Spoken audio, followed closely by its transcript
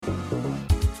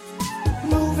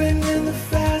Moving in the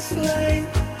fast lane.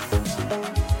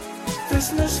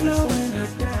 There's no slowing her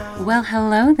down. Well,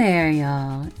 hello there,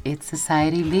 y'all. It's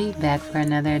Society Beat back for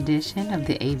another edition of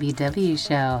the ABW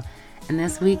show. And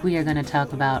this week we are going to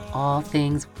talk about all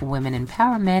things women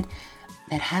empowerment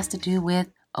that has to do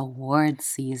with award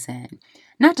season.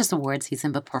 Not just award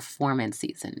season, but performance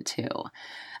season too.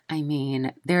 I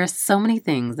mean, there are so many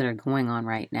things that are going on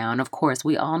right now. And of course,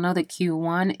 we all know that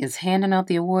Q1 is handing out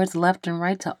the awards left and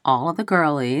right to all of the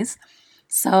girlies.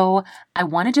 So I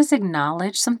want to just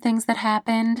acknowledge some things that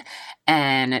happened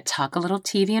and talk a little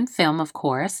TV and film, of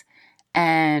course.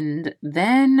 And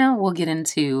then we'll get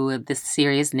into the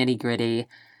serious nitty-gritty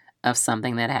of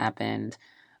something that happened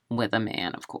with a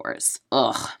man, of course.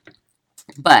 Ugh.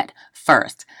 But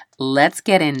first, let's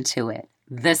get into it.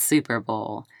 The Super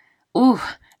Bowl. Ooh,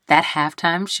 that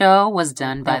halftime show was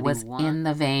done by in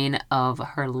the vein of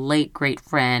her late great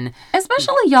friend,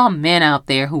 especially y'all men out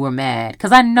there who were mad,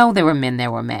 because I know there were men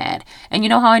that were mad. And you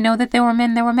know how I know that there were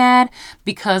men that were mad?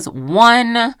 Because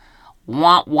one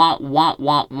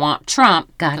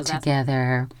Trump got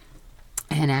together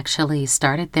and actually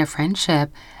started their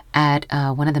friendship at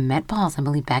one of the Met Balls, I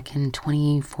believe back in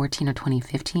 2014 or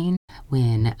 2015,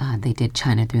 when they did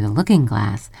China Through the Looking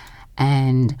Glass.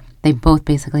 And they both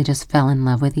basically just fell in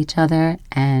love with each other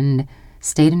and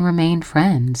stayed and remained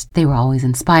friends. They were always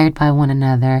inspired by one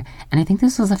another. And I think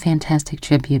this was a fantastic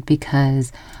tribute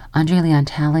because Andre Leon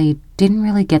Talley didn't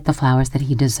really get the flowers that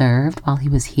he deserved while he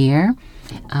was here.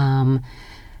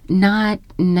 Not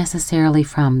necessarily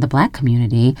from the Black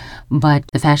community, but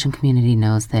the fashion community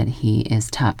knows that he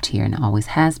is top tier and always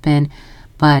has been.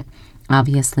 But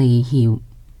obviously he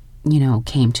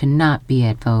came to not be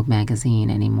at Vogue magazine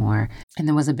anymore. And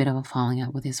there was a bit of a falling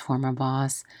out with his former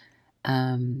boss.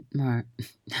 I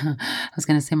was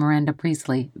going to say Miranda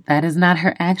Priestley. That is not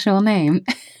her actual name.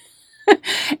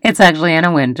 It's actually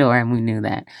Anna Wintour, and we knew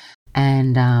that.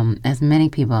 And as many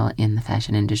people in the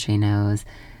fashion industry knows,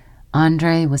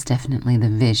 Andre was definitely the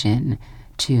vision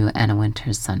to Anna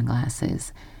Wintour's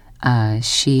sunglasses.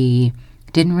 She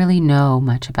didn't really know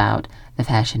much about the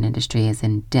fashion industry as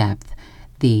in depth.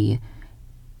 The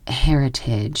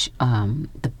heritage,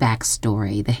 the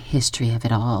backstory, the history of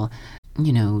it all,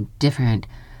 different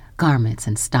garments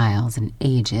and styles and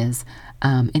ages.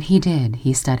 And he did.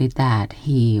 He studied that.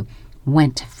 He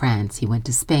went to France. He went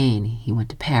to Spain. He went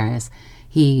to Paris.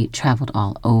 He traveled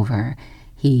all over.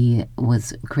 He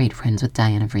was great friends with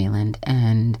Diana Vreeland.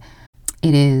 And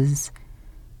it is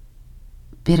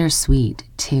bittersweet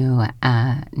to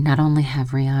not only have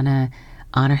Rihanna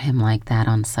honor him like that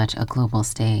on such a global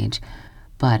stage,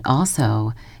 but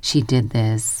also she did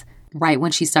this right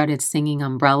when she started singing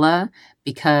Umbrella,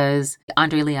 because the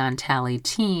Andre Leon Talley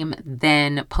team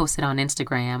then posted on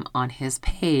Instagram on his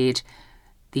page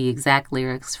the exact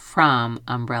lyrics from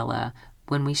Umbrella.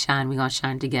 When we shine, we gonna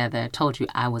shine together. Told you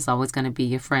I was always gonna be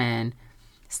your friend.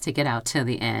 Stick it out till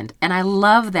the end. And I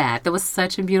love that. That was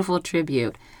such a beautiful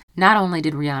tribute. Not only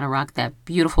did Rihanna rock that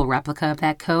beautiful replica of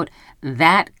that coat,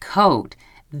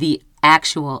 the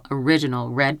actual original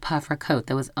red puffer coat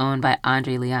that was owned by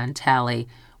Andre Leon Talley,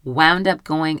 wound up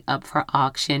going up for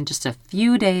auction just a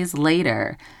few days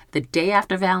later, the day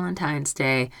after Valentine's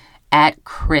Day, at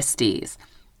Christie's.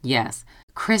 Yes,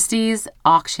 Christie's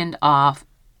auctioned off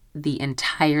the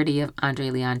entirety of Andre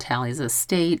Leon Talley's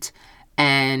estate,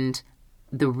 and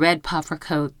the red puffer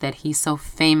coat that he so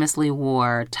famously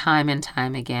wore time and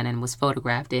time again and was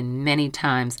photographed in many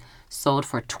times sold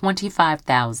for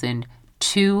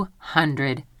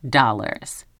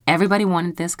 $25,200. Everybody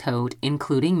wanted this coat,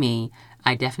 including me.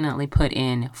 I definitely put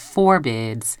in 4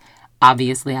 bids.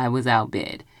 Obviously, I was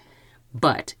outbid.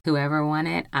 But whoever won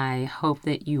it, I hope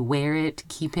that you wear it,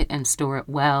 keep it, and store it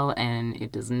well, and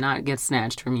it does not get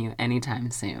snatched from you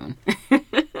anytime soon.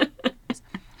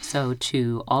 So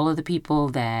to all of the people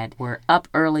that were up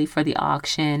early for the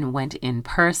auction, went in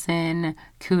person,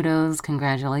 kudos,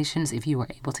 congratulations if you were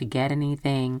able to get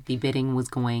anything. The bidding was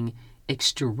going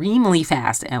extremely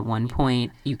fast at one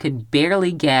point. You could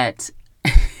barely get,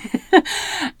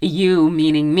 you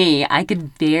meaning me, I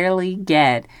could barely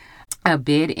get a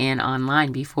bid in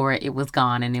online before it was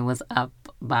gone, and it was up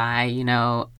by,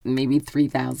 maybe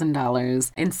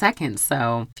 $3,000 in seconds.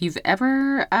 So if you've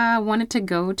ever wanted to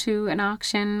go to an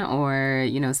auction or,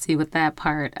 see what that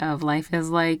part of life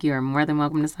is like, you're more than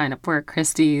welcome to sign up for a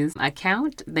Christie's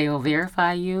account. They will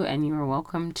verify you and you are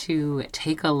welcome to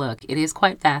take a look. It is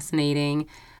quite fascinating.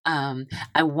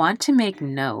 I want to make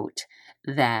note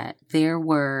that there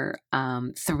were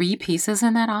 3 pieces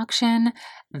in that auction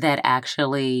that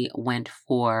actually went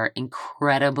for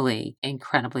incredibly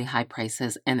high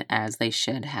prices, and as they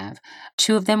should have.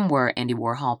 2 of them were Andy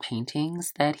Warhol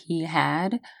paintings that he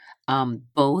had.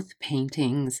 Both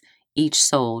paintings each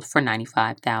sold for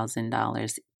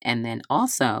 $95,000. And then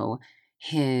also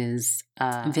his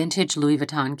vintage Louis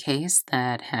Vuitton case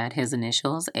that had his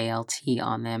initials, ALT,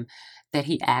 on them, that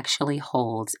he actually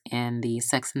holds in the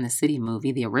Sex and the City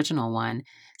movie, the original one,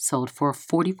 sold for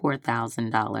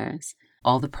 $44,000.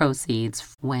 All the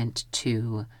proceeds went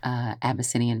to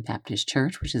Abyssinian Baptist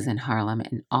Church, which is in Harlem,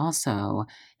 and also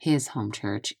his home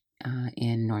church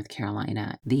in North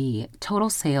Carolina. The total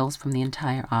sales from the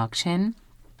entire auction,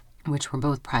 which were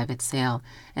both private sale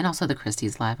and also the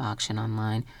Christie's live auction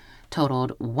online,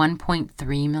 totaled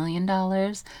 $1.3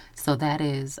 million. So that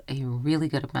is a really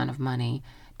good amount of money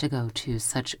to go to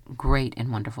such great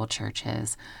and wonderful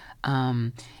churches.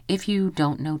 If you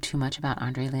don't know too much about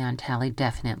Andre Leon Talley,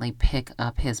 definitely pick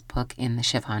up his book, In the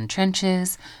Chiffon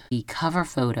Trenches. The cover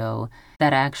photo,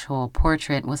 that actual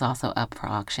portrait, was also up for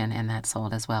auction, and that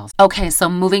sold as well. Okay, so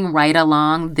moving right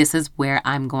along, this is where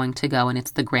I'm going to go, and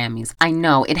it's the Grammys. I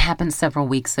know it happened several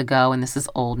weeks ago, and this is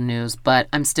old news, but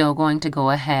I'm still going to go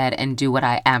ahead and do what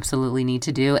I absolutely need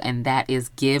to do, and that is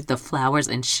give the flowers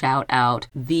and shout out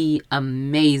the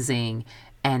amazing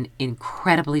and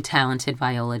incredibly talented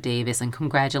Viola Davis and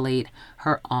congratulate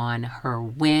her on her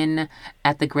win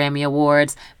at the Grammy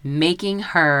Awards, making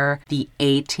her the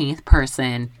 18th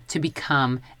person to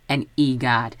become an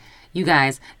EGOT. You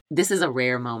guys, this is a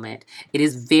rare moment. It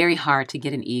is very hard to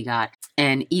get an EGOT.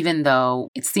 And even though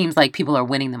it seems like people are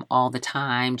winning them all the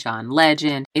time, John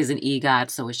Legend is an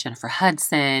EGOT, so is Jennifer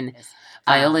Hudson.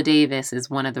 Viola Davis is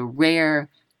one of the rare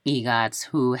EGOTs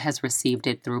who has received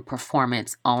it through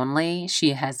performance only.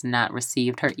 She has not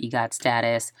received her EGOT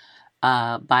status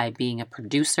by being a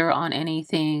producer on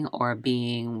anything or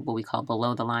being what we call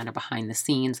below the line or behind the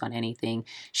scenes on anything.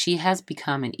 She has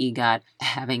become an EGOT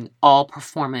having all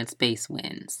performance-based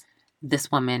wins.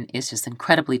 This woman is just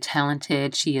incredibly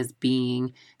talented. She is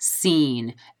being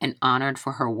seen and honored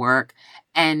for her work.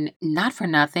 And not for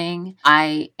nothing,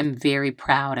 I am very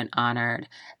proud and honored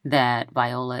that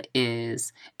Viola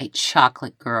is a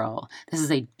chocolate girl. This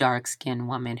is a dark-skinned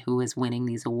woman who is winning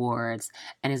these awards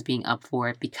and is being up for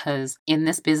it, because in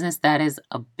this business, that is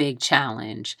a big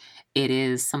challenge. It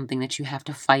is something that you have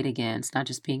to fight against, not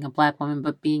just being a Black woman,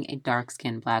 but being a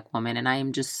dark-skinned Black woman. And I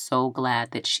am just so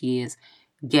glad that she is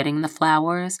getting the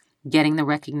flowers, getting the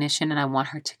recognition, and I want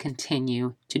her to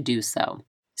continue to do so.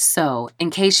 So,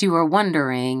 in case you were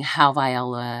wondering how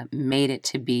Viola made it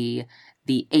to be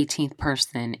the 18th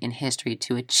person in history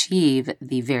to achieve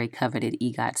the very coveted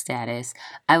EGOT status,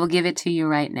 I will give it to you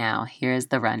right now. Here's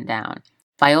the rundown.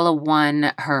 Viola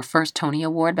won her first Tony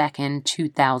Award back in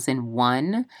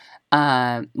 2001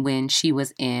 when she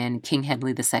was in King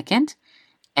Hedley II.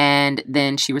 And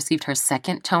then she received her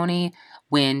second Tony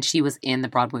when she was in the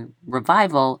Broadway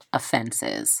revival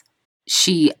Offenses.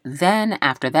 She then,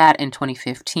 after that, in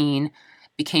 2015,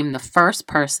 became the first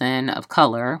person of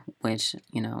color, which,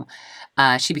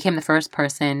 she became the first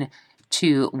person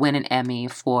to win an Emmy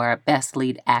for Best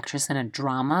Lead Actress in a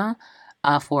Drama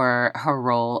for her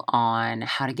role on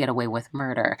How to Get Away with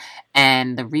Murder.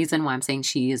 And the reason why I'm saying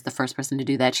she is the first person to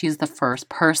do that, she is the first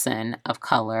person of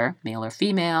color, male or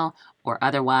female or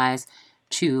otherwise,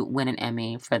 to win an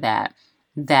Emmy for that.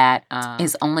 That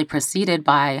is only preceded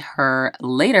by her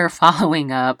later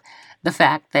following up the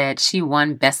fact that she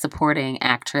won Best Supporting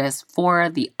Actress for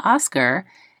the Oscar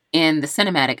in the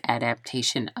cinematic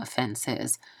adaptation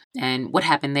Offenses. And what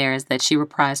happened there is that she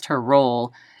reprised her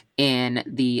role in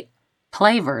the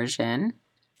play version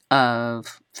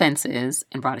of Fences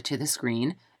and brought it to the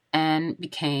screen and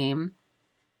became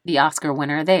the Oscar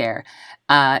winner there.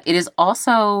 It is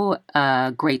also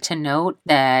great to note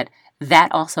that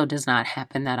also does not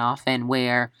happen that often,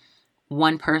 where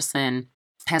one person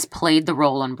has played the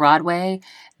role on Broadway,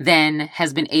 then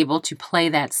has been able to play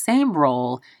that same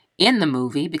role in the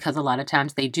movie, because a lot of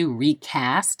times they do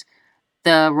recast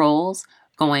the roles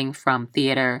going from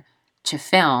theater to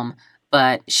film,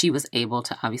 but she was able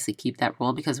to obviously keep that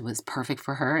role because it was perfect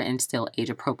for her and still age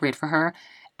appropriate for her.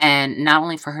 And not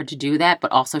only for her to do that,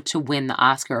 but also to win the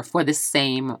Oscar for the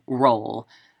same role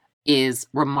is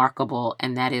remarkable,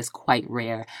 and that is quite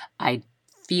rare. I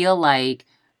feel like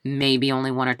maybe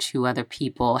only 1 or 2 other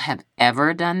people have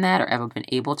ever done that or ever been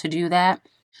able to do that.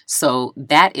 So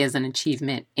that is an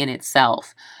achievement in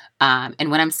itself.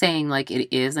 And when I'm saying like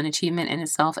it is an achievement in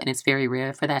itself, and it's very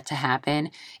rare for that to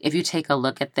happen, if you take a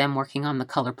look at them working on The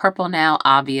Color Purple now,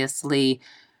 obviously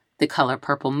The Color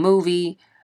Purple movie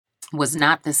was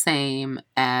not the same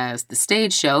as the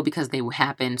stage show because they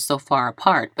happened so far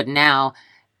apart. But now,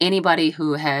 anybody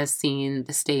who has seen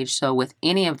the stage show with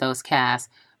any of those casts,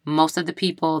 most of the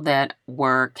people that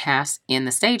were cast in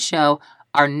the stage show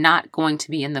are not going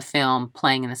to be in the film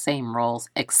playing in the same roles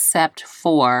except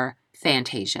for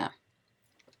Fantasia.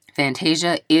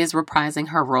 Fantasia is reprising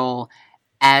her role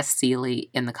as Celie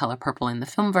in The Color Purple in the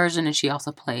film version, and she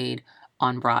also played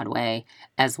on Broadway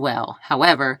as well.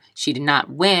 However, she did not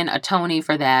win a Tony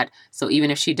for that, so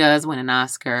even if she does win an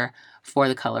Oscar for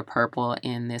The Color Purple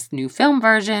in this new film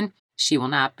version, she will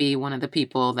not be one of the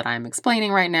people that I'm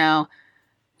explaining right now,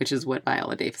 which is what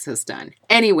Viola Davis has done.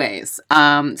 Anyways,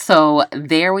 so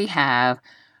there we have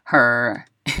her.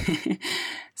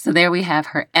 So there we have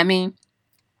her Emmy,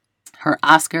 her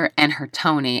Oscar, and her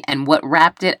Tony. And what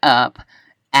wrapped it up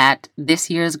at this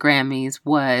year's Grammys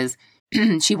was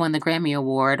she won the Grammy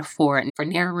Award for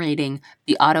narrating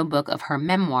the audiobook of her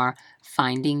memoir,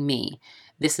 Finding Me.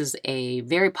 This is a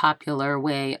very popular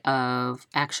way of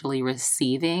actually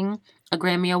receiving a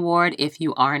Grammy Award if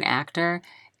you are an actor,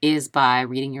 is by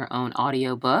reading your own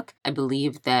audiobook. I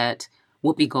believe that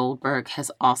Whoopi Goldberg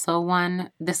has also won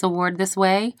this award this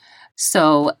way.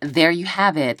 So there you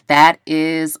have it. That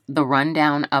is the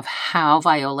rundown of how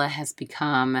Viola has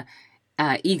become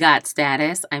EGOT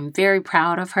status. I'm very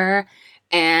proud of her.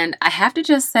 And I have to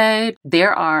just say,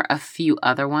 there are a few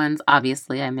other ones.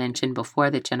 Obviously, I mentioned before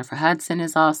that Jennifer Hudson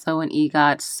is also an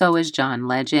EGOT. So is John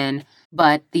Legend.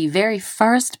 But the very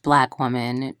first Black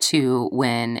woman to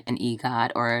win an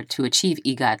EGOT or to achieve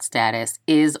EGOT status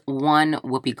is one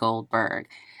Whoopi Goldberg.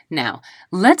 Now,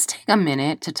 let's take a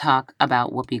minute to talk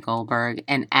about Whoopi Goldberg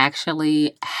and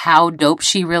actually how dope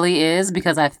she really is,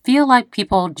 because I feel like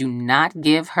people do not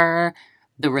give her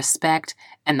the respect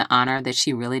and the honor that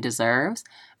she really deserves.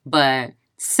 But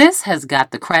sis has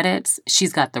got the credits.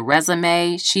 She's got the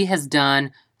resume. She has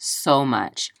done so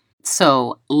much.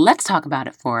 So let's talk about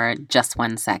it for just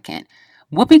 1 second.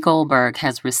 Whoopi Goldberg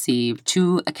has received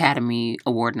 2 Academy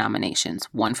Award nominations,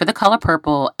 one for The Color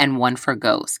Purple and one for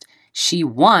Ghost. She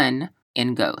won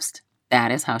in Ghost.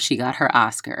 That is how she got her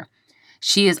Oscar.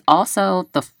 She is also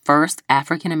the first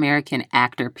African American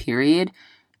actor, period,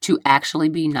 to actually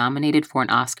be nominated for an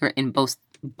Oscar in both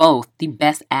the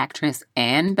Best Actress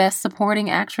and Best Supporting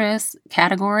Actress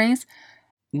categories.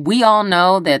 We all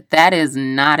know that that is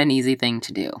not an easy thing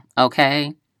to do,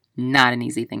 okay? Not an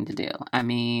easy thing to do. I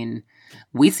mean,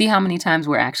 we see how many times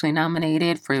we're actually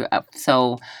nominated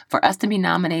so for us to be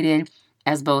nominated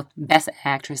as both Best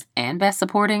Actress and Best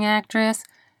Supporting Actress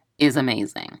is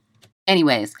amazing.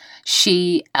 Anyways,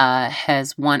 she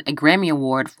has won a Grammy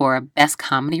Award for Best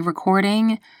Comedy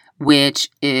Recording, which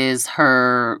is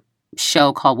her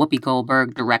show called Whoopi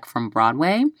Goldberg Direct from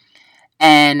Broadway.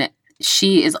 And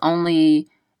she is only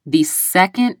the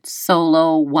second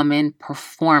solo woman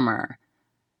performer,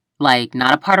 like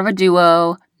not a part of a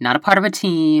duo, not a part of a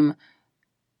team,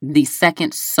 the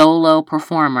second solo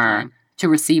performer to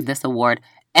receive this award,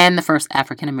 and the first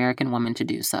African-American woman to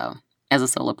do so as a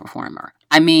solo performer.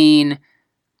 I mean,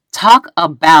 talk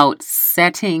about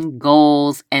setting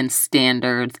goals and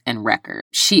standards and records.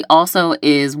 She also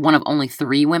is one of only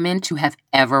 3 women to have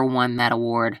ever won that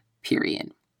award,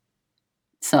 period.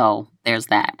 So there's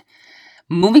that.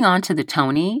 Moving on to the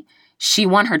Tony, she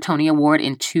won her Tony Award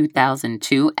in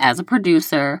 2002 as a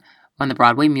producer on the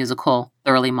Broadway musical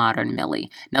Thoroughly Modern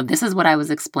Millie. Now, this is what I was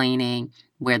explaining,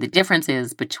 where the difference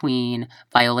is between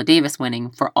Viola Davis winning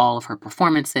for all of her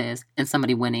performances and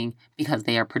somebody winning because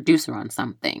they are a producer on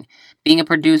something. Being a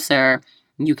producer,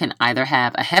 you can either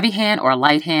have a heavy hand or a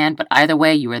light hand, but either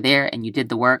way, you were there and you did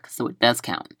the work, so it does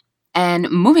count. And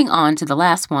moving on to the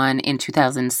last one, in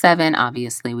 2007,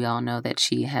 obviously we all know that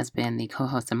she has been the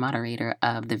co-host and moderator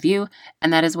of The View,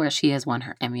 and that is where she has won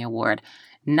her Emmy Award.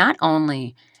 Not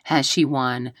only has she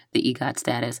won the EGOT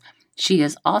status, she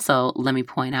has also, let me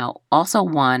point out, also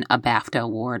won a BAFTA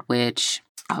award, which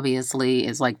obviously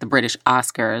is like the British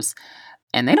Oscars.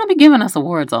 And they don't be giving us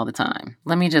awards all the time.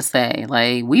 Let me just say,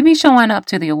 like, we be showing up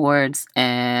to the awards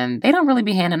and they don't really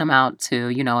be handing them out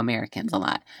to, Americans a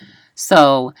lot.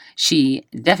 So she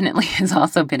definitely has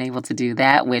also been able to do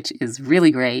that, which is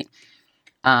really great.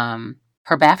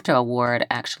 Her BAFTA award,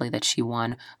 actually, that she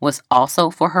won was also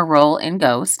for her role in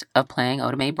Ghost of playing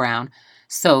Oda Mae Brown.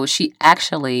 So she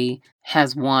actually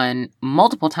has won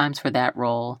multiple times for that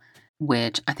role,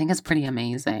 which I think is pretty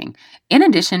amazing. In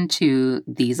addition to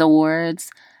these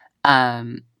awards,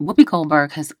 Whoopi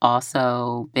Goldberg has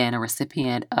also been a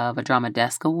recipient of a Drama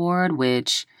Desk Award,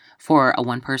 which for a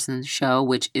one-person show,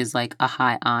 which is like a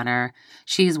high honor.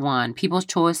 She's won People's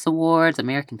Choice Awards,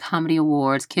 American Comedy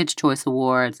Awards, Kids' Choice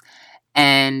Awards,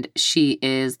 And she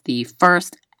is the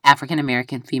first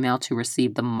African-American female to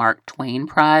receive the Mark Twain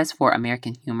Prize for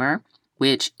American Humor,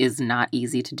 which is not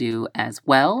easy to do as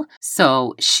well.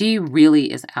 So she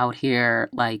really is out here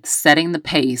like setting the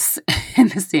pace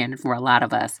and the standard for a lot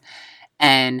of us.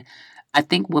 And I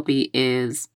think Whoopi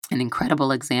is an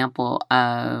incredible example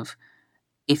of,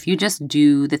 if you just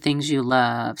do the things you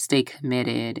love, stay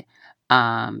committed,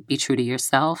 be true to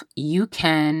yourself, you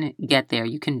can get there.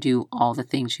 You can do all the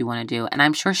things you want to do. And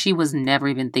I'm sure she was never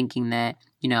even thinking that,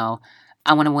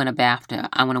 I want to win a BAFTA,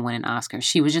 I want to win an Oscar.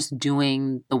 She was just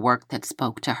doing the work that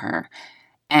spoke to her.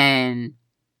 And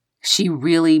she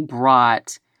really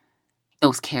brought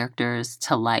those characters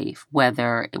to life,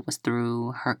 whether it was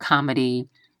through her comedy,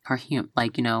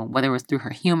 whether it was through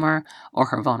her humor or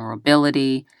her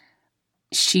vulnerability.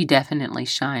 She definitely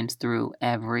shines through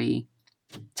every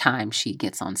time she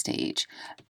gets on stage.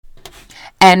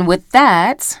 And with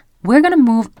that, we're going to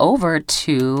move over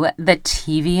to the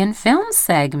TV and film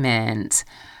segment.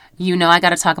 I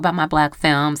got to talk about my Black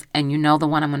films, and the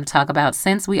one I'm going to talk about,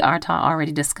 since we are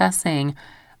already discussing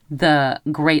the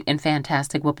great and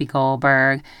fantastic Whoopi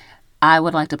Goldberg, I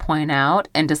would like to point out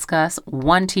and discuss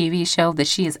one TV show that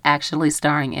she is actually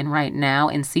starring in right now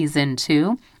in season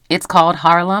 2. It's called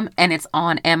Harlem, and it's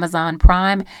on Amazon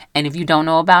Prime. And if you don't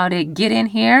know about it, get in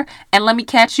here and let me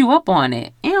catch you up on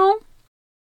it.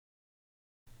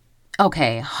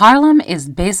 Okay, Harlem is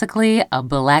basically a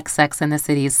Black Sex and the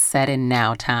City set in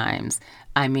now times.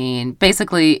 I mean,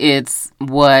 basically it's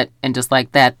what And Just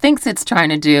Like That thinks it's trying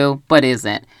to do, but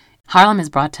isn't. Harlem is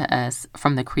brought to us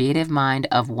from the creative mind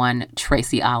of one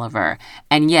Tracy Oliver.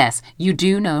 And yes, you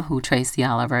do know who Tracy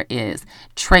Oliver is.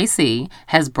 Tracy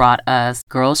has brought us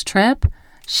Girls Trip.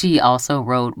 She also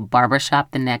wrote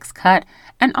Barbershop: The Next Cut,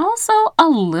 and also a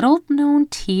little-known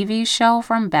TV show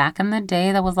from back in the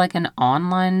day that was like an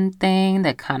online thing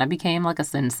that kind of became like a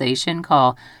sensation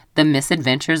called The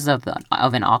Misadventures of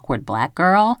an Awkward Black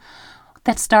Girl.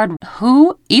 That starred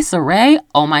who? Issa Rae?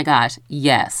 Oh my gosh,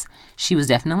 yes. She was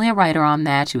definitely a writer on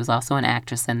that. She was also an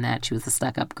actress in that. She was a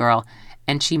stuck-up girl.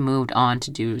 And she moved on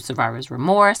to do Survivor's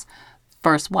Remorse,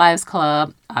 First Wives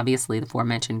Club, obviously the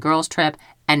aforementioned Girls Trip,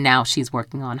 and now she's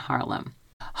working on Harlem.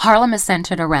 Harlem is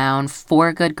centered around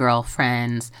 4 good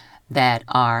girlfriends that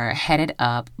are headed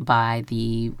up by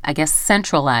the,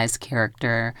 centralized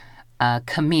character,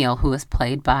 Camille, who is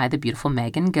played by the beautiful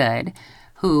Megan Good,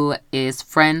 who is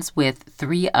friends with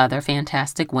 3 other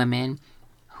fantastic women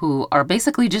who are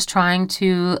basically just trying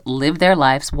to live their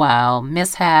lives while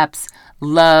mishaps,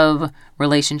 love,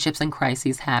 relationships, and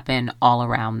crises happen all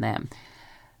around them.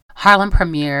 Harlem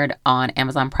premiered on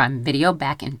Amazon Prime Video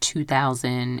back in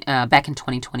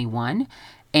 2021,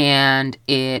 and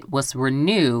it was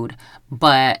renewed,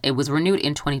 but it was renewed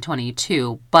in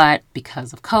 2022, but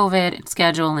because of COVID and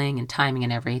scheduling and timing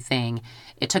and everything,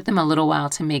 it took them a little while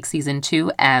to make season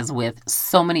 2, as with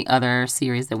so many other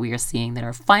series that we are seeing that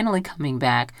are finally coming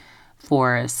back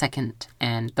for second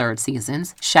and third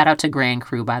seasons. Shout out to Grand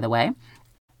Crew, by the way,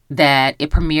 that it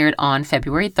premiered on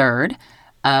February 3rd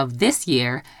of this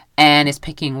year and is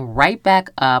picking right back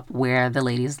up where the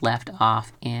ladies left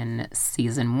off in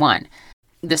season 1.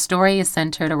 The story is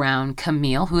centered around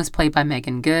Camille, who is played by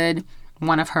Megan Good,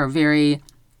 one of her very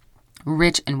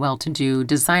rich and well-to-do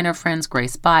designer friends,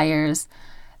 Grace Byers.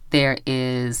 There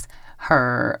is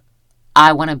her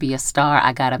I want to be a star,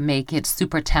 I gotta make it,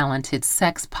 super talented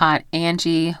sex pot,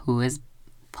 Angie, who is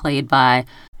played by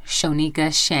Shonika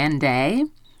Shanday.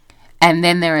 And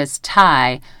then there is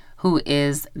Tye, who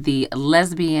is the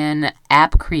lesbian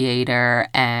app creator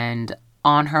and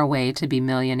on her way to be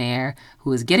millionaire,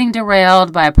 who is getting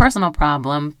derailed by a personal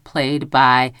problem, played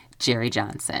by Jerry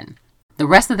Johnson. The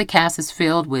rest of the cast is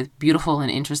filled with beautiful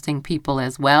and interesting people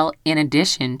as well, in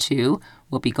addition to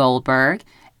Whoopi Goldberg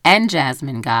and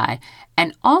Jasmine Guy,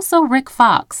 and also Rick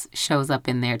Fox shows up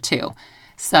in there too.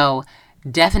 So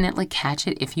definitely catch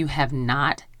it if you have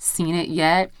not seen it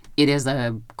yet. It is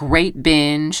a great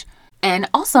binge. And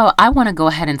also, I want to go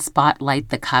ahead and spotlight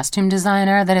the costume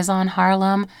designer that is on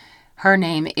Harlem. Her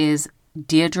name is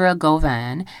Deirdre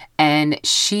Govan, and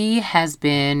she has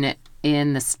been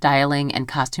in the styling and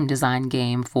costume design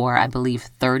game for, I believe,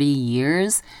 30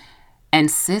 years.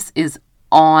 And sis is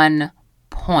on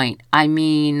point. I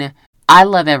mean, I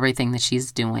love everything that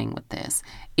she's doing with this.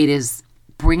 It is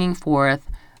bringing forth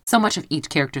so much of each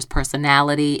character's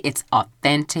personality. It's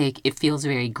authentic. It feels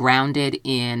very grounded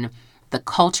in the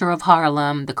culture of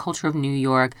Harlem, the culture of New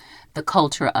York, the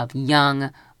culture of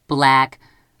young Black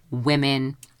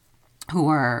women who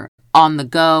are on the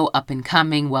go, up and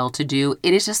coming, well-to-do.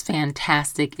 It is just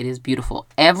fantastic. It is beautiful.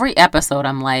 Every episode,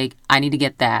 I'm like, I need to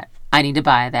get that. I need to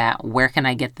buy that. Where can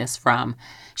I get this from?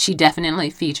 She definitely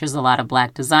features a lot of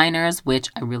Black designers, which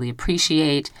I really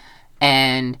appreciate.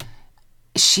 And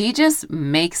she just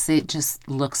makes it just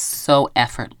look so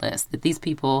effortless that these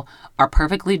people are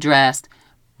perfectly dressed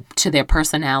to their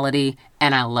personality,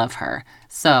 and I love her.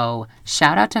 So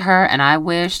shout out to her, and I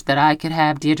wish that I could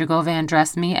have Deirdre Govan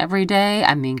dress me every day.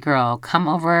 I mean, girl, come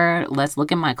over. Let's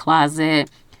look in my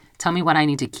closet. Tell me what I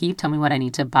need to keep. Tell me what I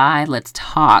need to buy. Let's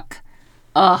talk.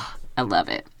 Oh, I love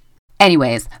it.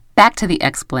 Anyways, back to the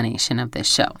explanation of this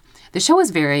show. The show is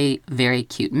very, very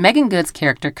cute. Megan Good's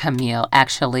character, Camille,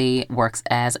 actually works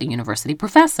as a university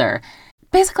professor.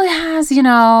 Basically has,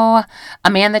 a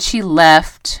man that she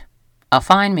left, a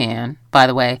fine man, by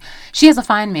the way. She has a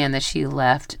fine man that she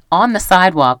left on the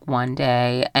sidewalk one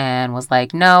day and was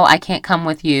like, no, I can't come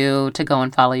with you to go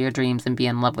and follow your dreams and be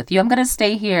in love with you. I'm going to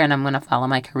stay here and I'm going to follow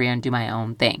my career and do my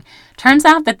own thing. Turns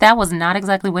out that was not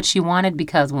exactly what she wanted,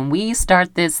 because when we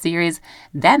start this series,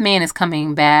 that man is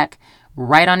coming back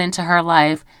right on into her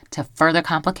life to further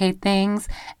complicate things.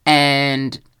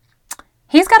 And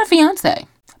he's got a fiance.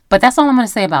 But that's all I'm going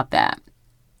to say about that.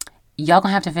 Y'all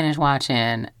gonna have to finish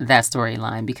watching that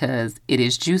storyline, because it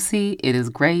is juicy, it is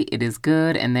great, it is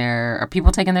good, and there are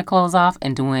people taking their clothes off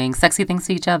and doing sexy things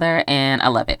to each other, and I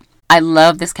love it. I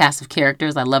love this cast of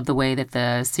characters. I love the way that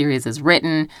the series is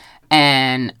written,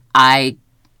 and I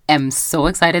am so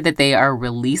excited that they are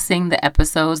releasing the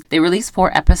episodes. They released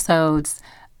 4 episodes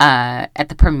at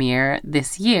the premiere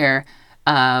this year,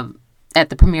 at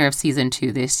the premiere of season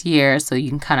 2 this year, so you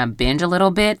can kind of binge a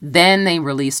little bit. Then they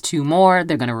release 2 more,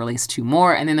 they're going to release 2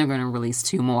 more, and then they're going to release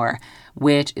 2 more,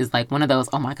 which is like one of those,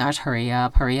 oh my gosh, hurry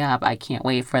up, I can't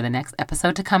wait for the next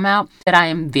episode to come out. That I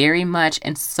am very much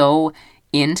and so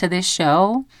into this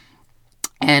show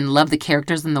and love the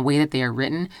characters and the way that they are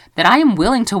written, that I am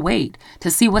willing to wait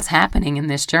to see what's happening in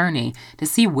this journey, to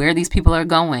see where these people are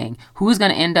going, who's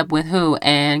going to end up with who,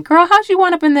 and girl, how'd you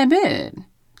wind up in that bed?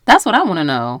 That's what I want to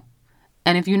know.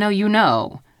 And if you know, you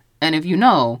know. And if you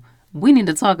know, we need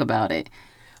to talk about it.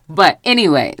 But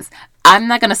anyways, I'm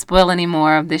not going to spoil any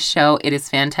more of this show. It is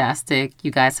fantastic.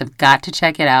 You guys have got to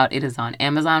check it out. It is on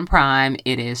Amazon Prime.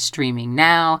 It is streaming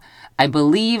now. I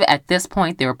believe at this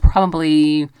point there are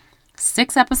probably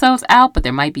 6 episodes out, but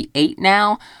there might be 8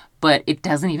 now. But it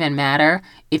doesn't even matter.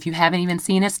 If you haven't even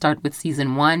seen it, start with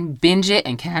season 1, binge it,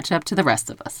 and catch up to the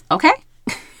rest of us. Okay?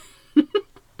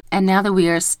 And now that we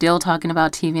are still talking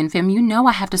about TV and film,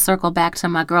 I have to circle back to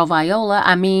my girl Viola.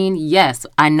 I mean, yes,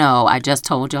 I know. I just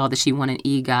told y'all that she won an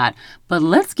EGOT. But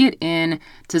let's get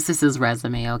into Sis's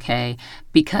resume, okay?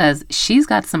 Because she's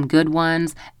got some good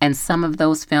ones, and some of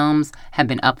those films have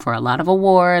been up for a lot of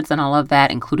awards and all of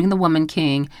that, including The Woman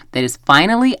King, that is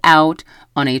finally out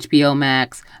on HBO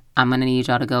Max. I'm going to need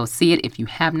y'all to go see it. If you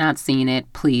have not seen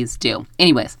it, please do.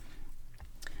 Anyways,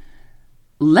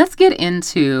 let's get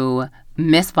into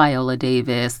Miss Viola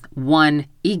Davis, one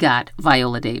EGOT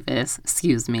Viola Davis's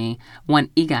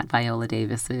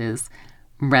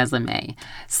resume.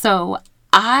 So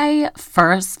I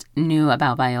first knew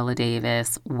about Viola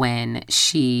Davis when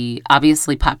she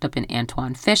obviously popped up in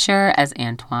Antoine Fisher as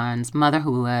Antoine's mother,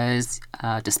 who was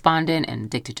despondent and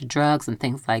addicted to drugs and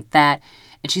things like that.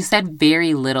 And she said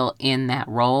very little in that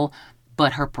role,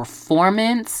 but her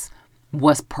performance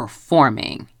was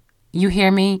performing. You hear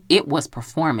me? It was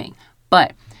performing.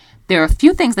 But there are a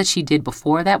few things that she did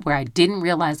before that where I didn't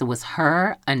realize it was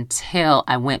her until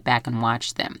I went back and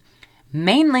watched them.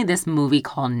 Mainly this movie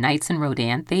called Nights in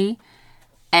Rodanthe.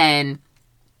 And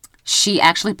she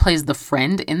actually plays the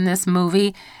friend in this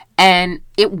movie. And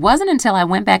it wasn't until I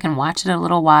went back and watched it a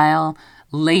little while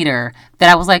later that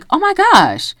I was like, oh my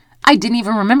gosh, I didn't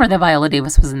even remember that Viola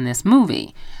Davis was in this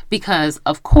movie. Because,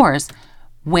 of course,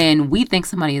 when we think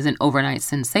somebody is an overnight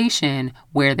sensation,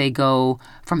 where they go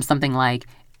from something like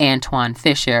Antoine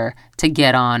Fisher to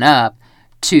Get On Up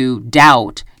to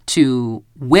Doubt to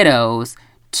Widows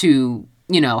to,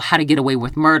 How to Get Away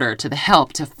with Murder to The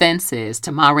Help to Fences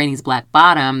to Ma Rainey's Black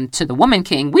Bottom to The Woman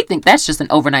King, we think that's just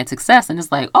an overnight success. And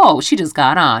it's like, oh, she just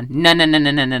got on.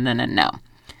 No.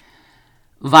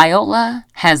 Viola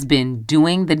has been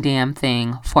doing the damn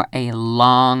thing for a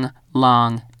long,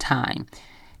 long time.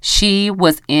 She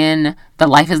was in The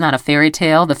Life is Not a Fairy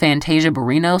Tale, the Fantasia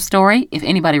Barrino story. If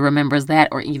anybody remembers that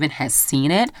or even has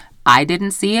seen it, I didn't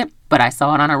see it, but I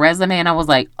saw it on her resume and I was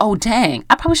like, oh, dang,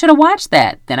 I probably should have watched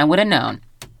that. Then I would have known.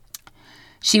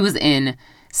 She was in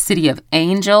City of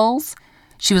Angels.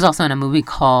 She was also in a movie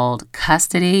called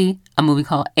Custody, a movie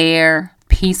called Air,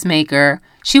 Peacemaker.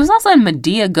 She was also in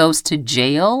Medea Goes to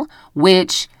Jail,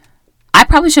 which I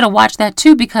probably should have watched that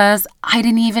too because I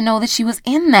didn't even know that she was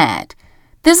in that.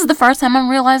 This is the first time I'm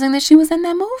realizing that she was in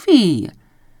that movie.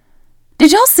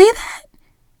 Did y'all see that?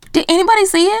 Did anybody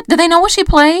see it? Did they know what she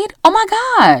played? Oh my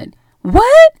God.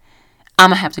 What? I'm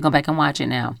going to have to go back and watch it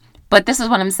now. But this is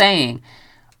what I'm saying.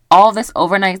 All this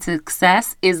overnight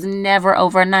success is never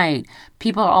overnight.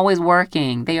 People are always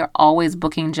working. They are always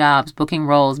booking jobs, booking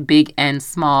roles, big and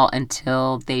small,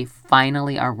 until they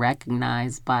finally are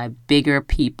recognized by bigger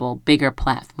people, bigger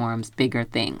platforms, bigger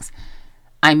things.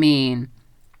 I mean,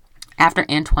 after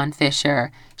Antoine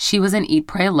Fisher, she was in Eat,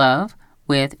 Pray, Love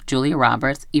with Julia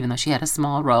Roberts, even though she had a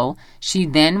small role. She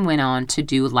then went on to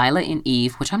do Lila and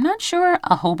Eve, which I'm not sure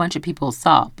a whole bunch of people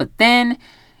saw. But then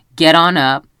Get On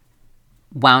Up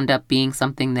wound up being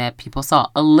something that people saw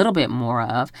a little bit more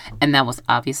of. And that was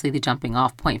obviously the jumping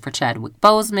off point for Chadwick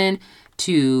Boseman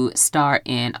to star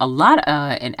in a lot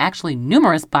and actually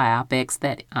numerous biopics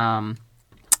that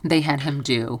they had him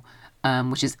do,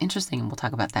 which is interesting. And we'll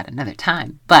talk about that another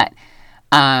time. But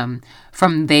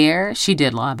from there, she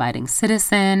did Law Abiding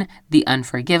Citizen, The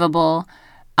Unforgivable.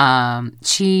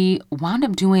 She wound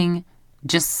up doing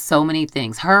just so many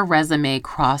things. Her resume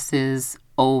crosses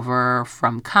over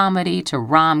from comedy to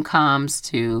rom-coms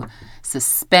to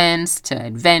suspense to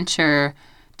adventure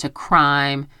to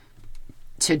crime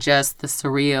to just the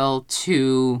surreal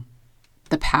to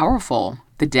the powerful,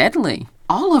 the deadly,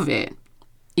 all of it,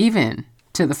 even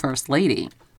to the First Lady.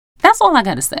 That's all I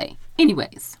got to say.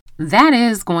 Anyways, that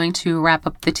is going to wrap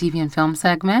up the TV and film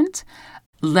segment.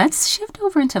 Let's shift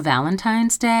over into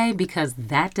Valentine's Day, because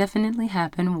that definitely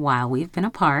happened while we've been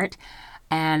apart.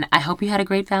 And I hope you had a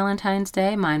great Valentine's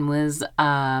Day. Mine was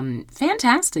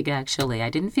fantastic, actually. I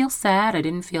didn't feel sad. I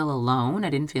didn't feel alone. I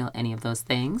didn't feel any of those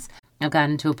things. I've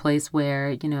gotten to a place where,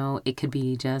 it could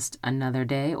be just another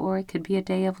day or it could be a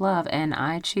day of love. And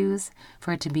I choose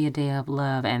for it to be a day of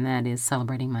love, and that is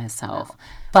celebrating myself.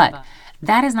 But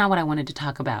that is not what I wanted to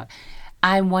talk about.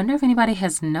 I wonder if anybody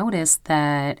has noticed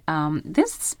that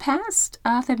this past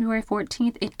February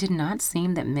 14th, it did not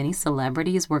seem that many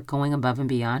celebrities were going above and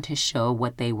beyond to show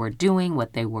what they were doing,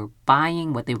 what they were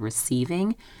buying, what they were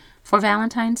receiving for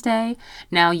Valentine's Day.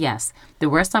 Now, yes, there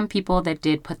were some people that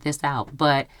did put this out,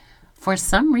 but for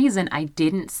some reason, I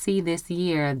didn't see this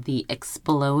year the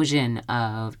explosion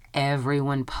of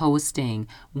everyone posting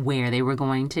where they were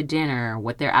going to dinner,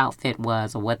 what their outfit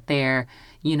was, or what their,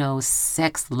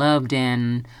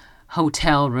 sex-loved-in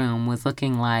hotel room was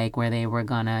looking like, where they were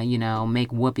gonna,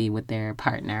 make whoopee with their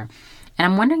partner. And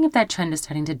I'm wondering if that trend is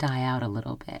starting to die out a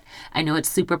little bit. I know it's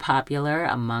super popular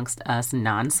amongst us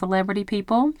non-celebrity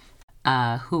people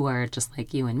who are just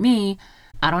like you and me.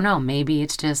 I don't know, maybe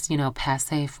it's just,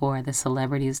 passe for the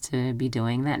celebrities to be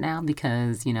doing that now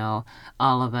because,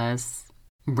 all of us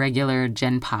regular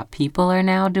Gen Pop people are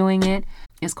now doing it.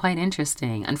 It's quite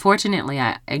interesting. Unfortunately,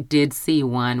 I did see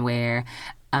one where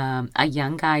a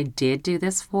young guy did do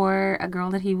this for a girl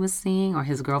that he was seeing, or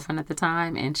his girlfriend at the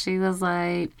time, and she was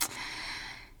like,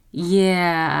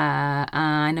 yeah,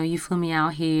 I know you flew me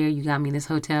out here, you got me this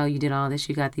hotel, you did all this,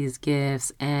 you got these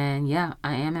gifts, and yeah,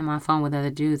 I am in my phone with other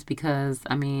dudes because,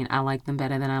 I like them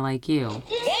better than I like you.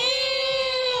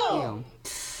 Ew.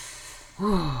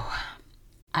 Whew.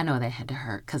 I know that had to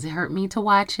hurt because it hurt me to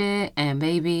watch it, and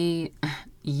baby,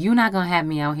 you're not going to have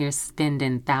me out here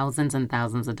spending thousands and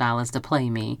thousands of dollars to play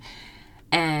me.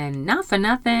 And not for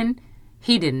nothing,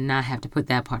 he did not have to put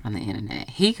that part on the internet.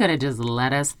 He could have just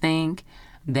let us think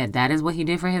that is what he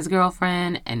did for his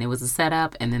girlfriend, and it was a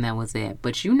setup, and then that was it.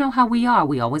 But you know how we are.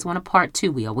 We always want a part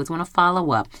two. We always want to follow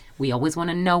up. We always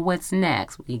want to know what's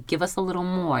next. We give us a little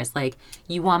more. It's like,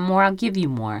 you want more, I'll give you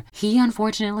more. He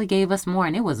unfortunately gave us more,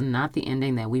 and it was not the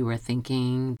ending that we were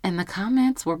thinking. And the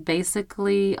comments were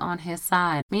basically on his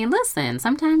side. Listen,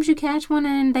 sometimes you catch one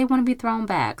and they want to be thrown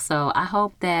back. So I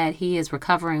hope that he is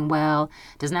recovering well,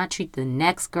 does not treat the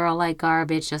next girl like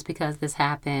garbage just because this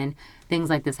happened. Things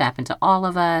like this happen to all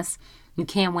of us. You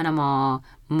can't win them all.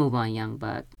 Move on, young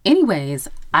buck. Anyways,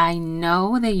 I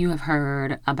know that you have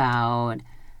heard about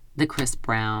the Chris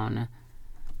Brown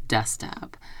dust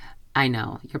up. I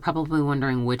know. You're probably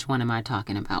wondering, which one am I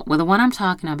talking about? Well, the one I'm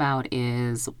talking about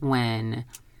is when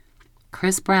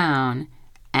Chris Brown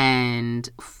and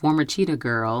former Cheetah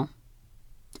Girl,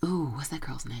 what's that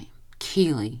girl's name?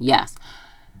 Keely. Yes.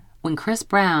 When Chris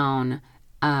Brown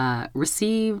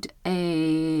received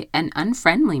an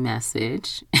unfriendly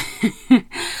message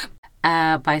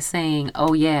by saying,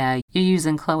 oh yeah, you're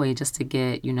using Chloe just to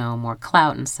get, more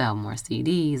clout and sell more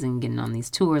CDs and getting on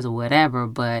these tours or whatever,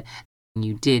 but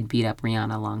you did beat up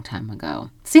Rihanna a long time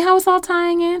ago. See how it's all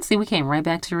tying in? See, we came right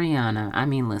back to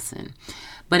Rihanna. Listen.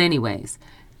 But anyways,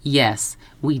 yes,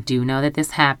 we do know that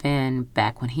this happened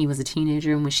back when he was a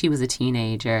teenager and when she was a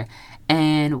teenager.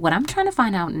 And what I'm trying to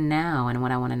find out now and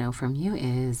what I want to know from you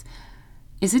is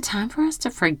it time for us to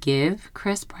forgive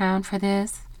Chris Brown for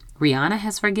this? Rihanna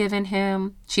has forgiven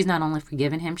him. She's not only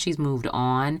forgiven him, she's moved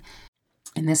on.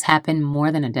 And this happened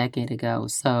more than a decade ago.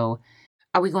 So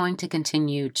are we going to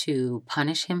continue to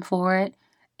punish him for it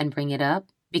and bring it up?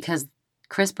 Because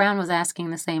Chris Brown was asking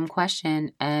the same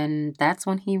question, and that's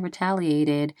when he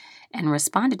retaliated and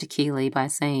responded to Keely by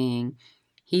saying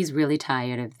he's really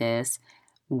tired of this.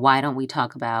 Why don't we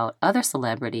talk about other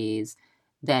celebrities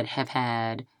that have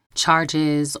had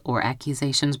charges or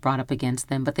accusations brought up against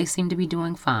them, but they seem to be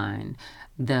doing fine?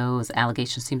 Those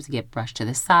allegations seem to get brushed to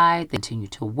the side. They continue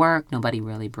to work. Nobody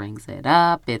really brings it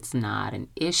up. It's not an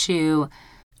issue.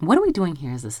 What are we doing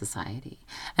here as a society?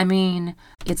 I mean,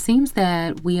 it seems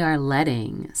that we are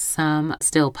letting some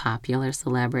still popular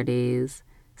celebrities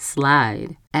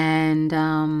slide, and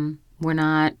we're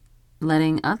not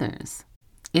letting others.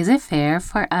 Is it fair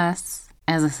for us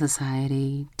as a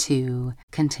society to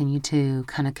continue to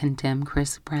kind of condemn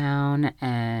Chris Brown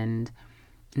and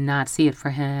not see it for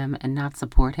him and not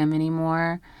support him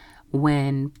anymore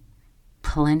when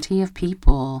plenty of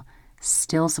people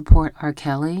still support R.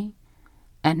 Kelly?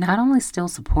 And not only still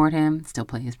support him, still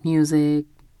play his music,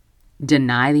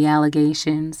 deny the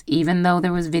allegations, even though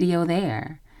there was video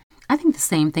there. I think the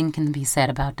same thing can be said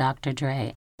about Dr.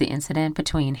 Dre. The incident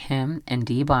between him and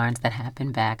Dee Barnes that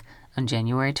happened back on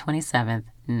January 27th,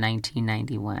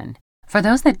 1991. For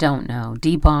those that don't know,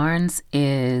 Dee Barnes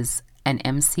is an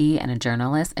MC and a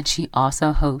journalist, and she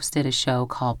also hosted a show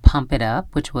called Pump It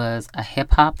Up, which was a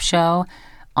hip-hop show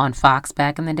on Fox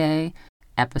back in the day.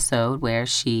 Episode where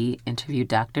she interviewed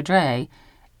Dr. Dre,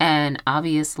 and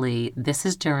obviously this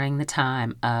is during the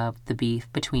time of the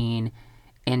beef between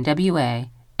NWA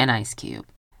and Ice Cube.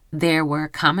 There were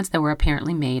comments that were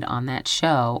apparently made on that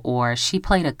show, or she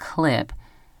played a clip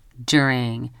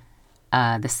during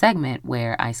the segment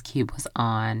where Ice Cube was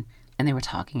on and they were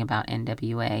talking about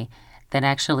NWA that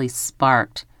actually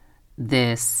sparked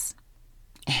this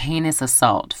heinous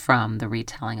assault from the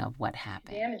retelling of what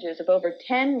happened. Damages of over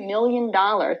 $10 million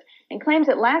and claims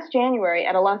that last January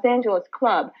at a Los Angeles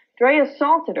club, Dre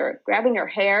assaulted her, grabbing her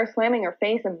hair, slamming her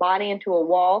face and body into a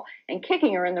wall, and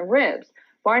kicking her in the ribs.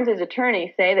 Barnes' attorneys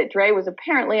say that Dre was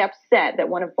apparently upset that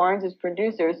one of Barnes'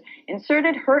 producers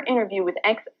inserted her interview with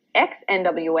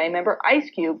ex-NWA member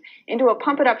Ice Cube into a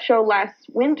Pump It Up show last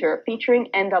winter featuring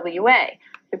NWA.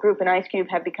 The group and Ice Cube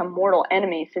have become mortal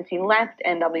enemies since he left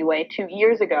NWA 2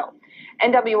 years ago.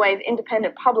 NWA's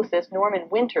independent publicist Norman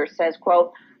Winter says,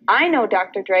 quote, "I know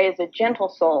Dr. Dre is a gentle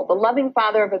soul, the loving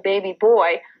father of a baby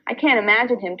boy. I can't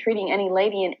imagine him treating any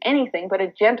lady in anything but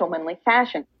a gentlemanly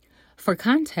fashion." For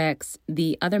context,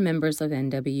 the other members of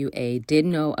NWA did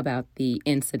know about the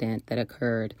incident that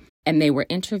occurred, and they were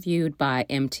interviewed by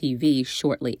MTV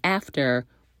shortly after,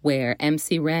 where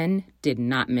MC Ren did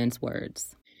not mince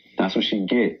words. That's what she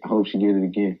get. I hope she get it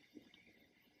again.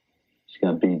 She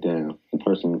got beat down.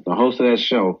 The host of that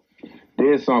show,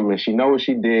 did something. She know what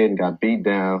she did and got beat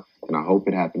down, and I hope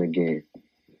it happened again.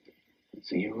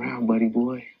 See you around, buddy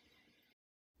boy.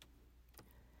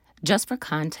 Just for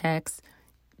context,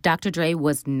 Dr. Dre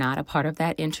was not a part of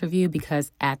that interview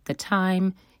because at the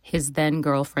time, his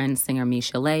then-girlfriend, singer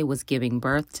Michel'le, was giving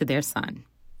birth to their son.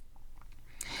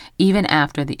 Even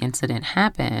after the incident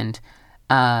happened,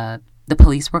 the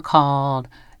police were called,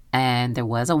 and there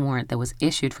was a warrant that was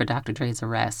issued for Dr. Dre's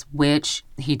arrest, which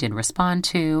he did respond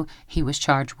to. He was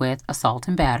charged with assault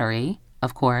and battery,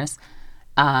 of course.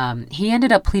 He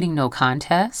ended up pleading no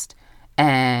contest,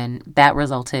 and that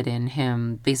resulted in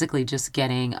him basically just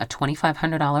getting a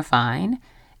 $2,500 fine,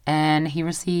 and he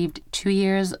received 2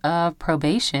 years of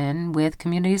probation with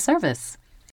community service.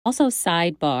 Also,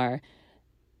 sidebar,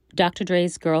 Dr.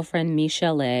 Dre's girlfriend,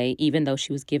 Michel'le, even though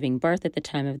she was giving birth at the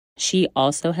time she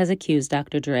also has accused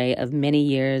Dr. Dre of many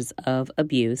years of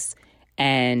abuse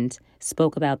and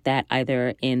spoke about that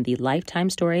either in the Lifetime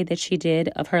story that she did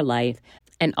of her life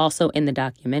and also in the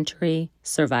documentary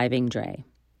Surviving Dre.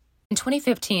 In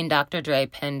 2015, Dr. Dre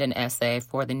penned an essay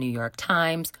for the New York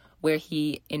Times where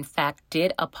he, in fact,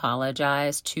 did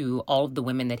apologize to all of the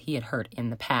women that he had hurt in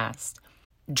the past.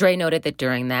 Dre noted that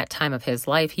during that time of his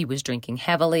life, he was drinking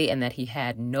heavily and that he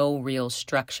had no real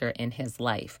structure in his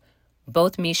life.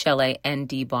 Both Michel'le and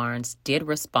Dee Barnes did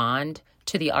respond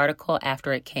to the article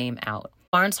after it came out.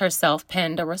 Barnes herself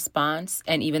penned a response,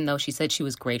 and even though she said she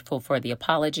was grateful for the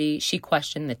apology, she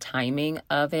questioned the timing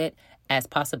of it as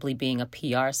possibly being a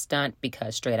PR stunt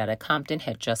because Straight Outta Compton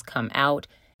had just come out,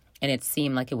 and it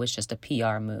seemed like it was just a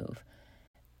PR move.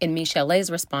 In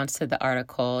Michelle's response to the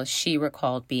article, she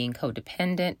recalled being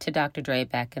codependent to Dr. Dre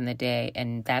back in the day,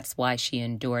 and that's why she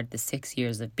endured the 6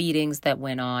 years of beatings that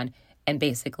went on and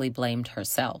basically blamed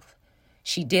herself.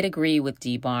 She did agree with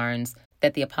D. Barnes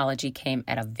that the apology came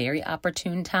at a very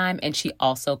opportune time, and she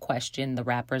also questioned the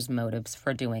rapper's motives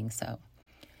for doing so.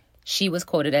 She was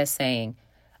quoted as saying,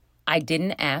 "I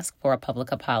didn't ask for a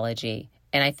public apology,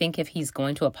 and I think if he's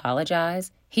going to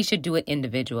apologize, he should do it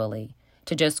individually.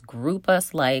 To just group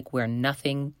us like we're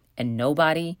nothing and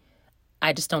nobody,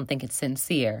 I just don't think it's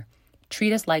sincere.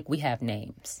 Treat us like we have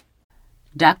names."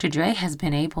 Dr. Dre has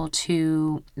been able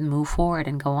to move forward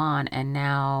and go on, and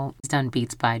now he's done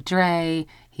Beats by Dre.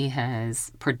 He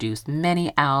has produced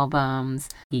many albums.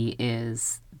 He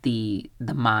is the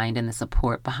mind and the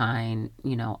support behind,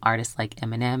 artists like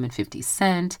Eminem and 50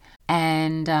 Cent.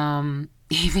 And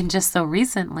even just so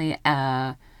recently,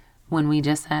 when we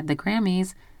just had the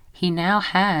Grammys, he now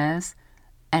has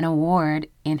an award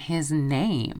in his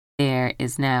name. There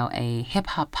is now a Hip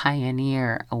Hop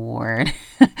Pioneer Award,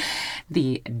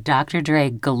 the Dr.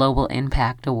 Dre Global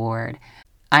Impact Award.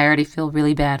 I already feel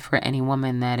really bad for any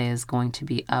woman that is going to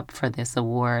be up for this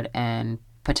award and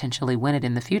potentially win it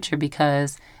in the future,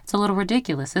 because it's a little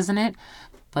ridiculous, isn't it?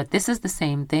 But this is the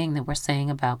same thing that we're saying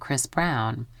about Chris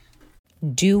Brown.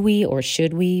 Do we or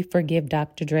should we forgive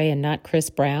Dr. Dre and not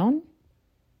Chris Brown?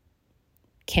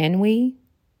 Can we?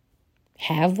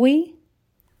 Have we?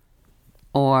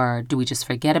 Or do we just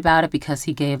forget about it because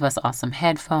he gave us awesome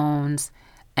headphones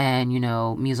and,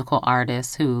 musical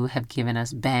artists who have given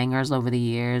us bangers over the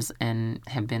years and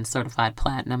have been certified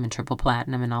platinum and triple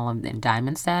platinum and all of in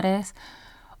diamond status?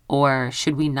 Or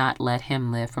should we not let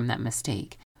him live from that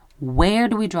mistake? Where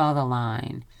do we draw the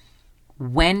line?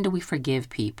 When do we forgive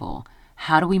people?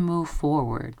 How do we move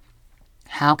forward?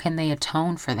 How can they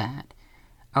atone for that?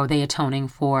 Are they atoning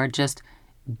for just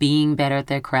being better at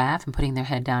their craft and putting their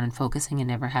head down and focusing and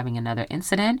never having another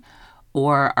incident?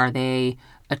 Or are they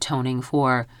atoning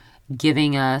for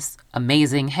giving us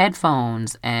amazing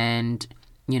headphones and,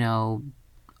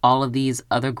 all of these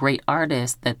other great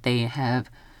artists that they have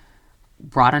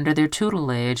brought under their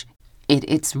tutelage?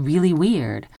 It's really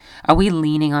weird. Are we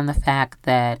leaning on the fact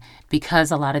that because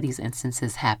a lot of these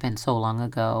instances happened so long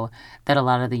ago, that a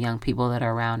lot of the young people that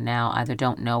are around now either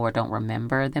don't know or don't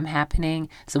remember them happening,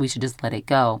 so we should just let it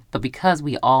go? But because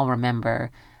we all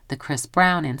remember the Chris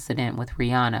Brown incident with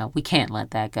Rihanna, we can't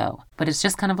let that go. But it's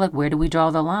just kind of like, where do we draw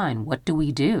the line? What do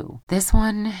we do? This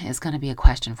one is going to be a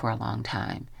question for a long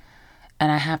time. And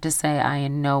I have to say, I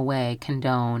in no way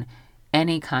condone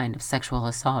any kind of sexual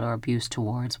assault or abuse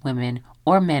towards women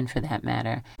or men for that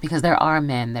matter, because there are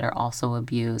men that are also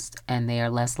abused and they are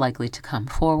less likely to come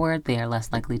forward. They are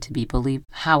less likely to be believed.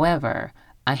 However,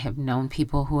 I have known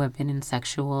people who have been in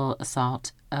sexual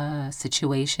assault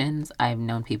situations. I've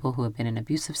known people who have been in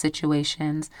abusive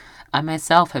situations. I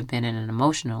myself have been in an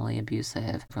emotionally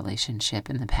abusive relationship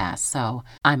in the past. So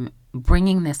I'm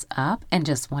bringing this up and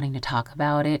just wanting to talk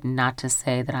about it, not to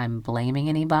say that I'm blaming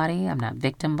anybody. I'm not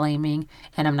victim blaming.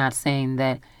 And I'm not saying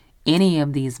that any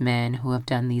of these men who have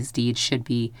done these deeds should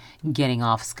be getting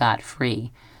off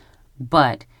scot-free.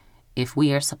 But if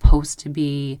we are supposed to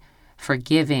be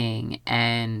forgiving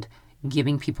and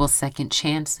giving people second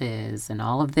chances and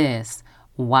all of this,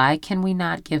 why can we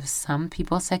not give some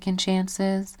people second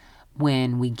chances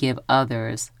when we give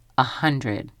others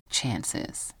 100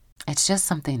 chances? It's just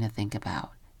something to think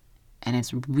about. And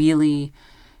it's really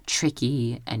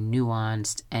tricky and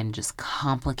nuanced and just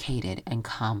complicated and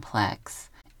complex.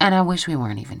 And I wish we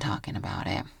weren't even talking about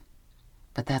it.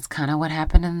 But that's kind of what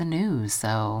happened in the news,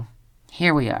 so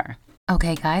here we are.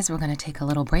 Okay, guys, we're going to take a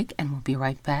little break and we'll be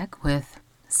right back with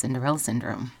Cinderella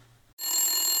Syndrome.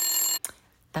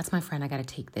 That's my friend. I got to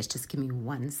take this. Just give me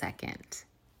 1 second.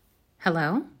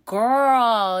 Hello?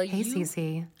 Girl, Hey,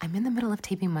 Cece. I'm in the middle of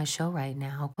taping my show right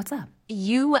now. What's up?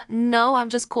 you know I'm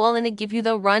just calling to give you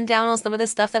the rundown on some of the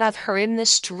stuff that I've heard in the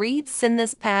streets in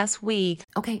this past week.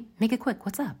 Okay, make it quick.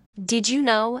 What's up? Did you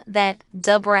know that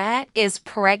Da Brat is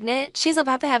pregnant? She's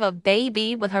about to have a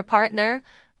baby with her partner.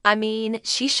 I mean,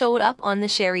 she showed up on the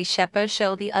Sherry Shepherd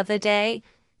show the other day,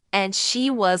 and she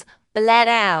was flat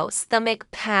out, stomach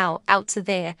pow, out to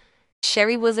there.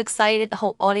 Sherry was excited. The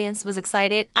whole audience was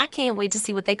excited. I can't wait to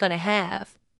see what they're going to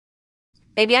have.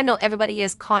 Baby, I know everybody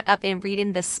is caught up in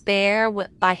reading The Spare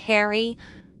by Harry,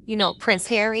 Prince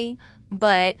Harry.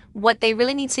 But what they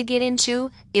really need to get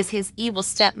into is his evil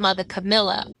stepmother,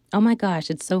 Camilla. Oh my gosh,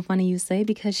 it's so funny you say,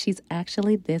 because she's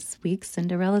actually this week's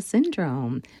Cinderella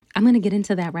Syndrome. I'm going to get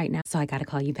into that right now, so I got to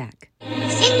call you back.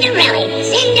 Cinderella.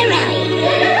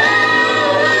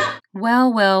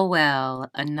 Well, well, well,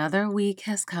 another week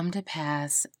has come to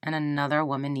pass and another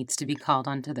woman needs to be called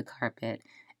onto the carpet.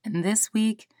 And this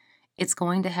week, it's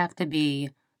going to have to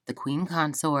be the Queen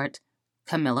Consort,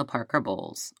 Camilla Parker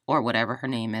Bowles, or whatever her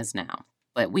name is now.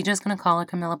 But we're just going to call her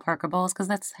Camilla Parker Bowles because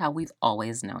that's how we've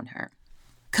always known her.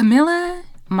 Camilla,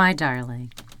 my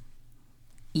darling,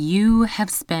 you have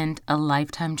spent a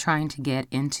lifetime trying to get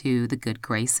into the good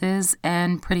graces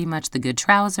and pretty much the good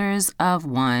trousers of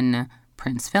one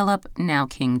Prince Philip, now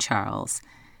King Charles.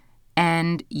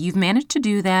 And you've managed to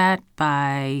do that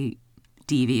by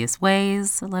devious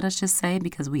ways, let us just say,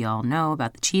 because we all know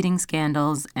about the cheating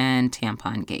scandals and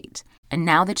tampon gate. And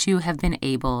now that you have been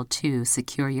able to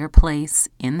secure your place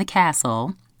in the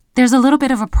castle, there's a little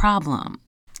bit of a problem.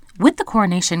 With the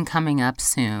coronation coming up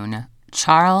soon,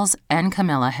 Charles and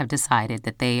Camilla have decided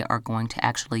that they are going to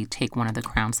actually take one of the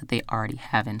crowns that they already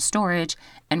have in storage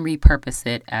and repurpose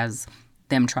it as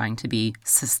them trying to be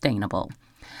sustainable.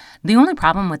 The only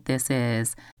problem with this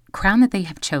is the crown that they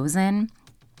have chosen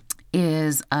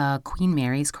is a Queen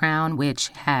Mary's crown, which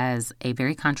has a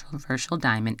very controversial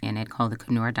diamond in it called the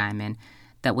Canor diamond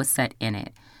that was set in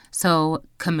it. So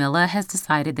Camilla has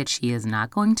decided that she is not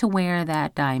going to wear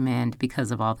that diamond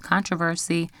because of all the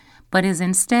controversy, but is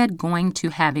instead going to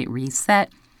have it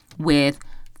reset with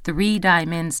 3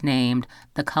 diamonds named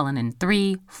the Cullinan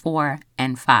 3, 4,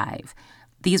 and 5.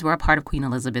 These were a part of Queen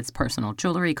Elizabeth's personal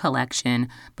jewelry collection,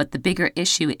 but the bigger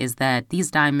issue is that these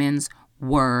diamonds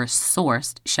were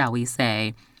sourced, shall we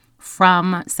say,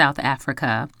 from South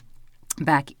Africa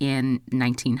back in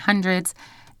 1900s.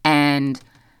 And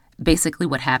basically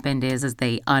what happened is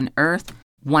they unearthed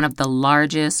one of the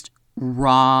largest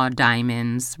rough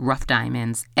diamonds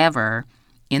ever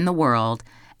in the world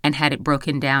and had it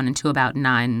broken down into about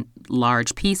 9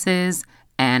 large pieces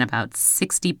and about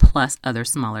 60 plus other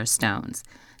smaller stones.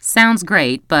 Sounds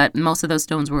great, but most of those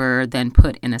stones were then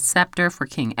put in a scepter for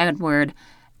King Edward,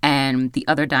 and the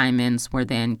other diamonds were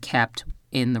then kept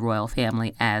in the royal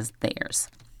family as theirs.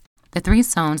 The 3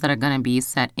 stones that are going to be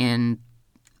set in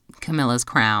Camilla's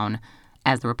crown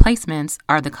as the replacements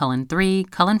are the Cullen 3,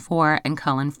 Cullen 4, and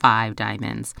Cullen 5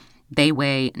 diamonds. They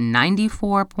weigh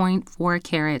 94.4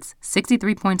 carats,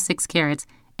 63.6 carats,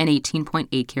 and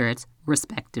 18.8 carats,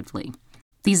 respectively.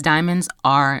 These diamonds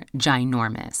are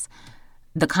ginormous.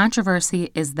 The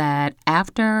controversy is that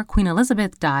after Queen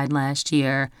Elizabeth died last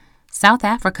year, South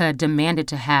Africa demanded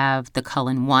to have the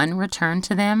Cullen 1 returned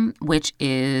to them, which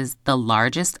is the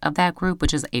largest of that group,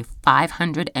 which is a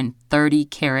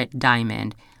 530-carat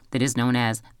diamond that is known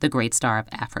as the Great Star of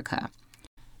Africa.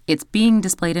 It's being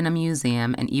displayed in a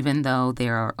museum, and even though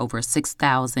there are over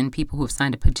 6,000 people who have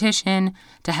signed a petition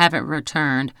to have it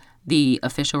returned, the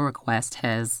official request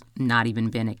has not even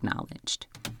been acknowledged.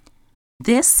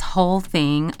 This whole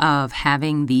thing of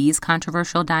having these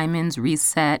controversial diamonds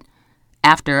reset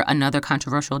after another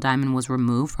controversial diamond was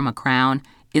removed from a crown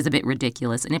is a bit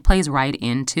ridiculous, and it plays right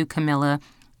into, Camilla,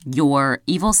 your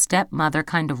evil stepmother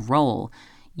kind of role.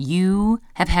 You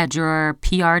have had your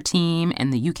PR team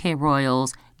and the UK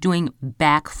royals doing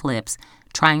backflips,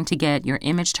 trying to get your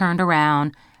image turned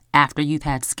around after you've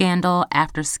had scandal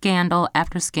after scandal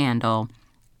after scandal,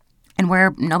 and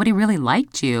where nobody really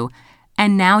liked you.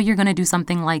 And now you're going to do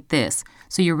something like this.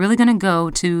 So you're really going to go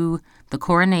to the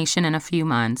coronation in a few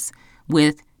months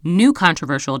with new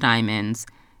controversial diamonds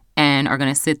and are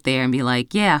going to sit there and be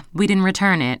like, yeah, we didn't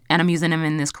return it, and I'm using them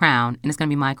in this crown, and it's going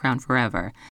to be my crown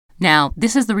forever. Now,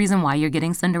 this is the reason why you're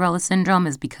getting Cinderella syndrome,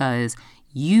 is because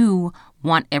you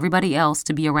want everybody else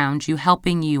to be around you,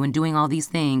 helping you and doing all these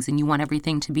things, and you want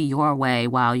everything to be your way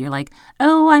while you're like,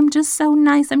 oh, I'm just so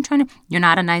nice. You're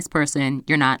not a nice person.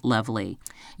 You're not lovely.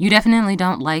 You definitely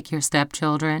don't like your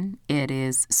stepchildren. It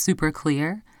is super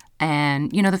clear.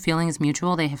 And, the feeling is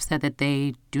mutual. They have said that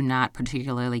they do not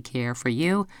particularly care for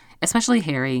you, especially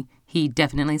Harry. He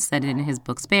definitely said it in his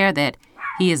book Spare that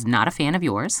he is not a fan of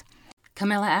yours.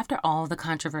 Camilla, after all the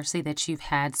controversy that you've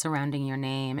had surrounding your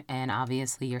name and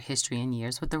obviously your history and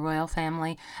years with the royal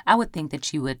family, I would think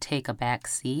that you would take a back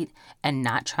seat and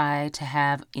not try to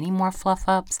have any more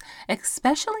fluff-ups,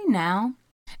 especially now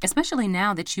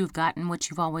that you've gotten what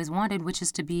you've always wanted, which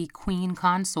is to be Queen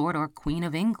Consort or Queen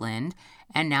of England,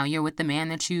 and now you're with the man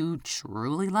that you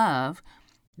truly love.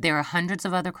 There are hundreds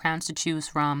of other crowns to choose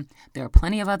from. There are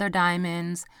plenty of other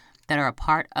diamonds that are a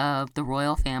part of the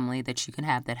royal family that you can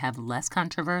have that have less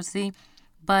controversy,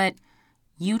 but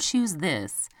you choose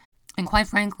this. And quite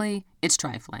frankly, it's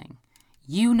trifling.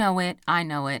 You know it, I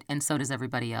know it, and so does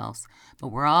everybody else. But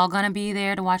we're all going to be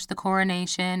there to watch the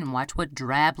coronation and watch what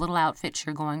drab little outfits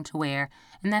you're going to wear,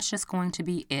 and that's just going to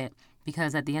be it,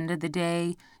 because at the end of the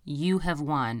day, you have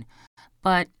won.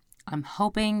 But I'm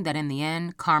hoping that in the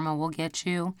end, karma will get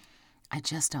you. I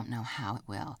just don't know how it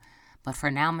will. But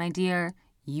for now, my dear,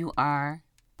 you are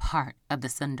part of the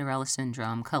Cinderella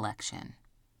Syndrome collection.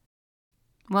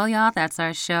 Well, y'all, that's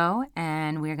our show,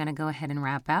 and we're going to go ahead and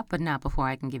wrap up, but not before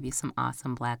I can give you some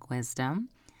awesome Black wisdom.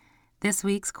 This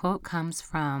week's quote comes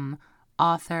from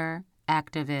author,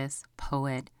 activist,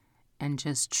 poet, and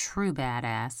just true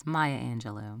badass Maya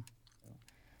Angelou.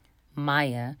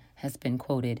 Maya has been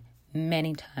quoted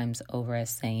many times over as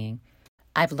saying,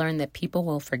 "I've learned that people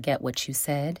will forget what you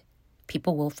said,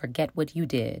 people will forget what you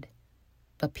did,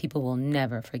 but people will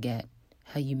never forget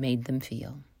how you made them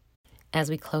feel." As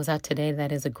we close out today,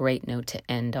 that is a great note to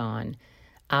end on.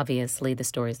 Obviously, the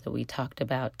stories that we talked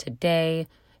about today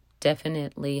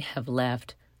definitely have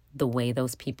left the way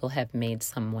those people have made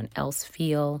someone else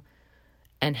feel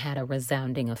and had a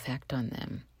resounding effect on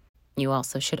them. You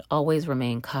also should always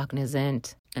remain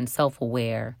cognizant and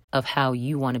self-aware of how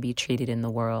you want to be treated in the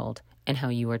world and how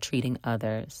you are treating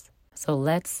others. So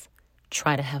let's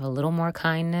try to have a little more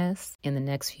kindness in the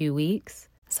next few weeks.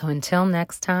 So until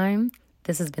next time,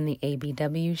 this has been the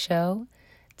ABW Show.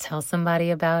 Tell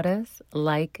somebody about us,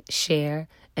 like, share,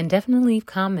 and definitely leave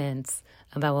comments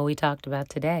about what we talked about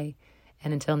today.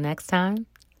 And until next time,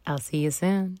 I'll see you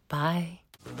soon. Bye.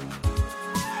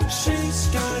 She's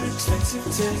got expensive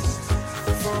taste,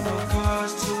 from her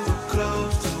cars to her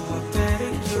clothes.